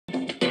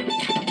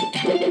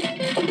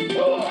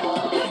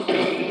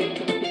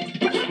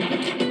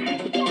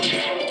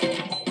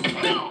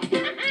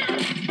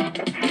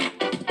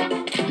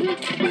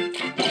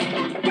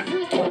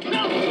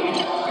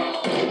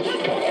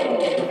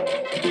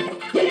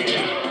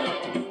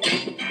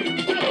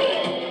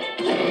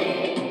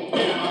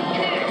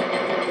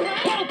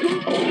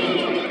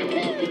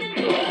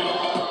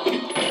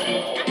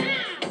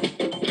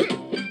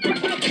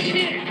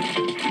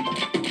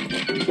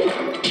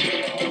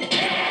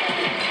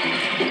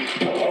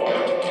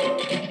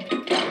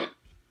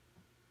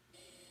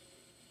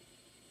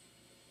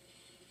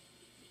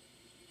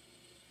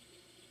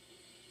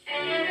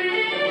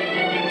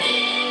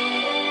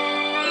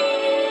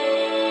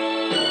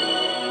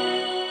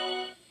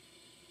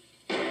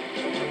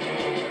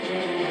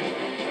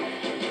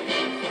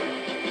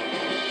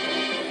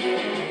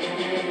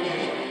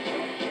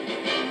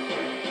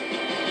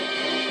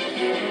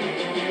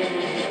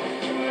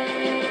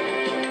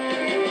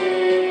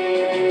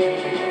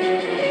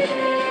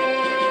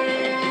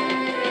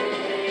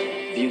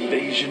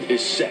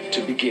Is set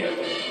to begin.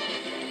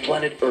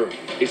 Planet Earth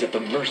is at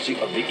the mercy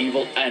of the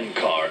evil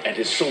Ankar and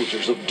his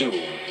soldiers of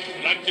doom.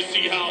 Like to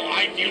see how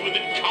I deal with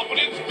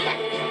incompetence?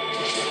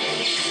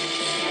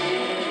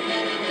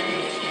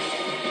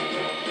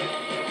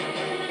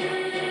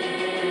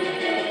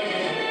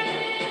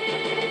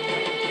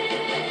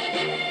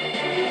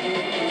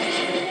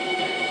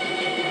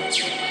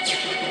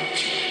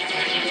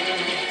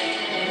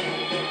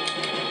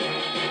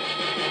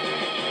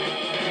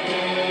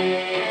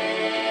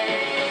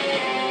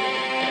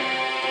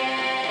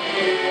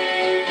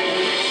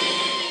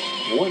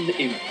 One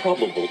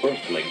improbable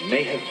Earthling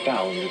may have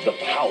found the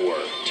power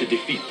to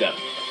defeat them.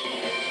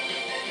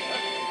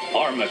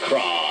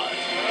 Armicron.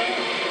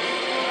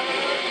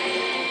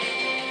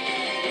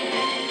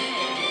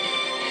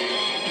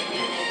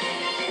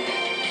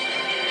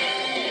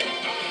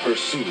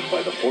 Pursued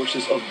by the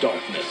forces of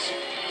darkness,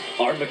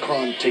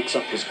 Armicron takes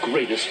up his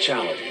greatest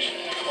challenge.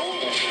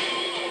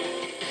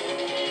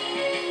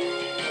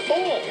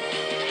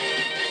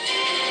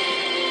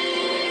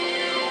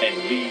 And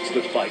leads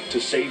the fight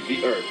to save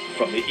the Earth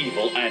from the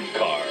evil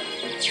Ankar.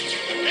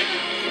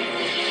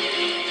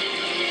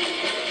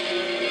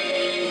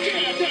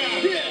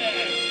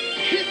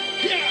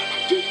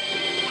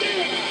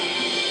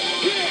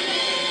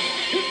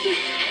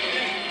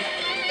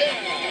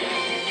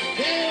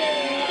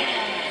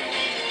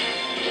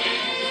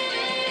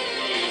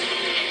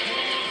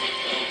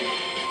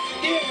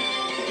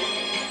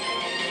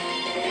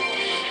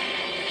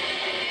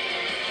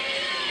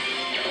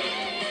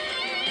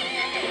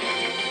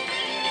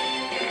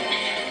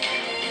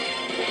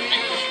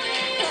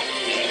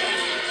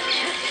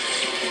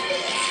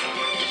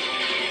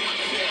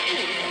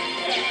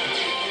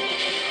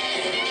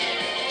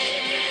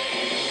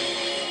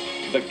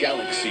 The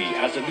galaxy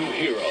has a new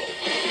hero,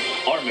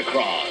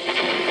 Armicron.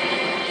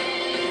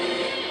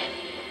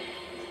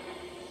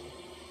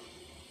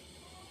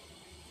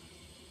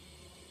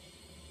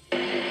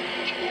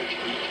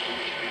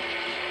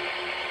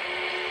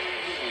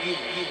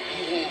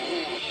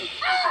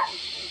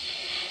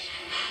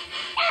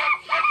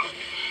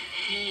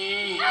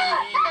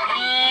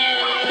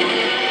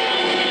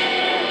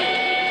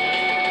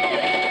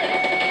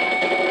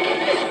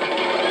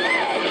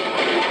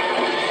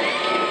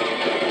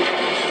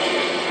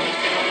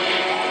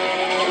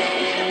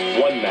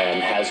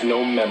 Has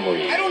no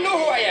memory. I don't know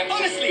who I am,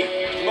 honestly!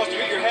 You must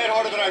have hit your head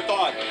harder than I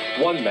thought.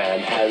 One man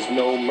has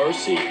no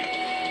mercy.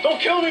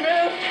 Don't kill me,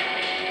 man!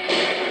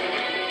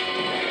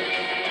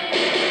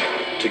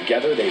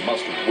 Together they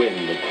must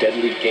win the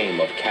deadly game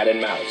of cat and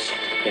mouse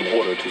in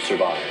order to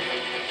survive.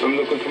 I'm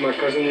looking for my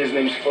cousin. His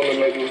name's Fuller.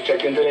 Maybe he was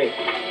checked in today.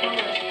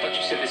 I thought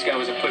you said this guy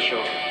was a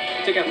pushover.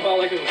 I think I felt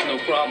like it was no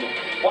problem.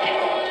 What?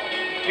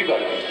 You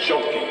gotta be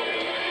joking.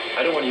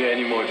 I don't want to hear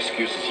any more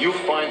excuses. You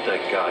find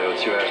that guy or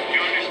it's your ass.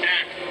 You understand?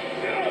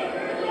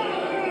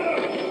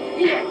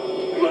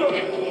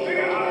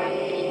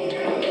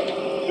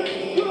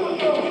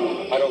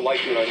 I don't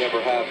like you and I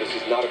never have. This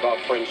is not about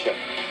friendship.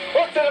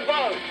 What's it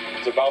about?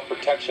 It's about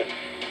protection.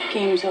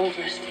 Game's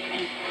over,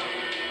 Stephen.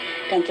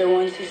 Gunther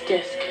wants his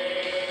disc.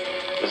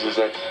 This is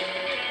it.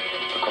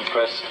 A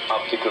compressed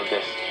optical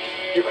disc.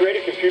 You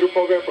create a computer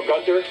program for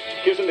Gunther,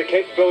 gives him the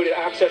capability to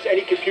access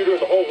any computer in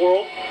the whole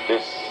world,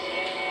 This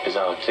is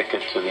our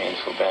ticket to the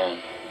infraban.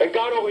 and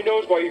God only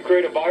knows why you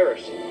create a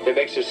virus that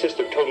makes the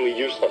system totally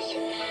useless.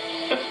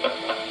 Get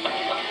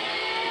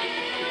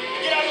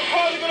out of the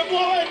car, they're gonna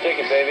blow it! Take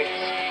it, baby.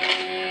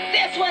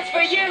 This one's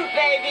for you,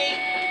 baby.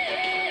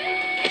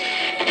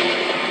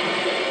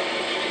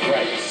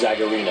 Frank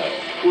Zagarino.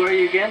 Who are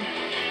you again?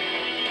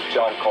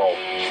 John Cole.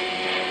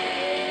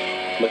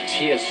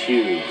 Matthias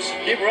Hughes.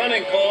 Keep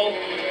running, Cole.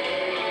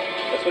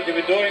 That's what you've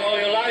been doing all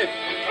your life.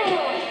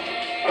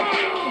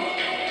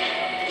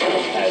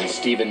 And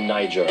Stephen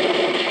Niger.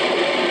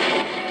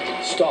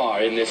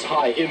 Star in this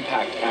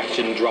high-impact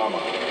action drama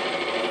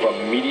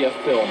from Media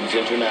Films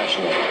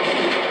International.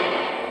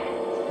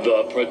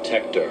 The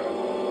Protector.